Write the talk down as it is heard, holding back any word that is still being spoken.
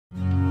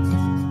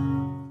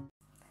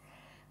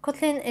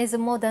Kotlin is a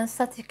modern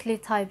statically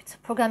typed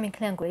programming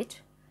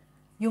language.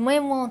 You may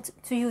want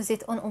to use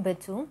it on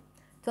Ubuntu.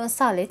 To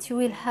install it, you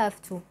will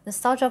have to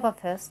install Java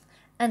first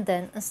and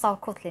then install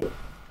Kotlin.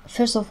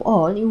 First of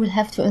all, you will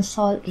have to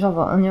install Java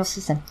on your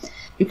system.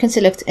 You can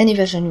select any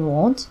version you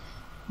want.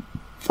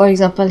 For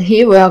example,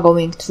 here we are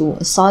going to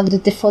install the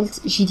default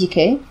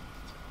JDK.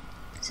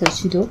 So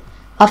sudo.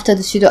 After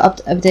the sudo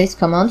apt update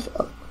command,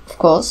 of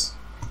course,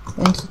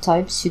 we're going to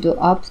type sudo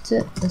apt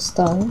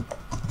install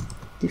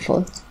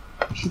default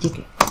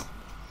JDK.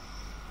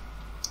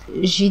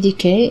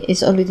 JDK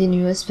is already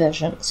newest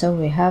version, so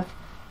we have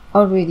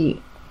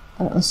already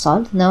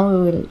installed. Now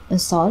we will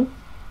install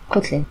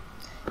Kotlin.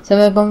 So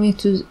we're going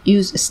to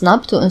use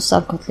snap to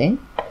install Kotlin.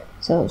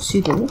 So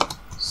sudo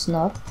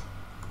snap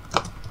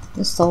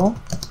install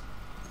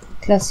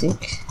classic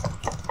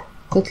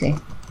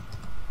Kotlin.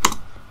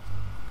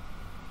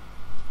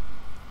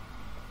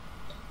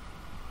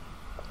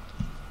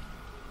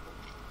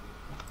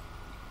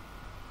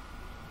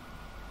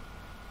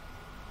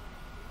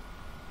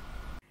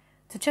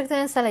 To check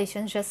the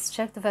installation, just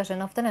check the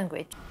version of the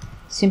language.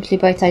 Simply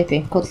by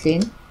typing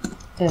Kotlin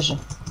version.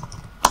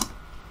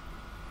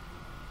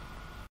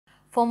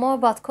 For more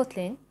about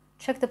Kotlin,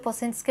 check the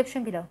post in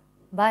description below.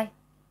 Bye!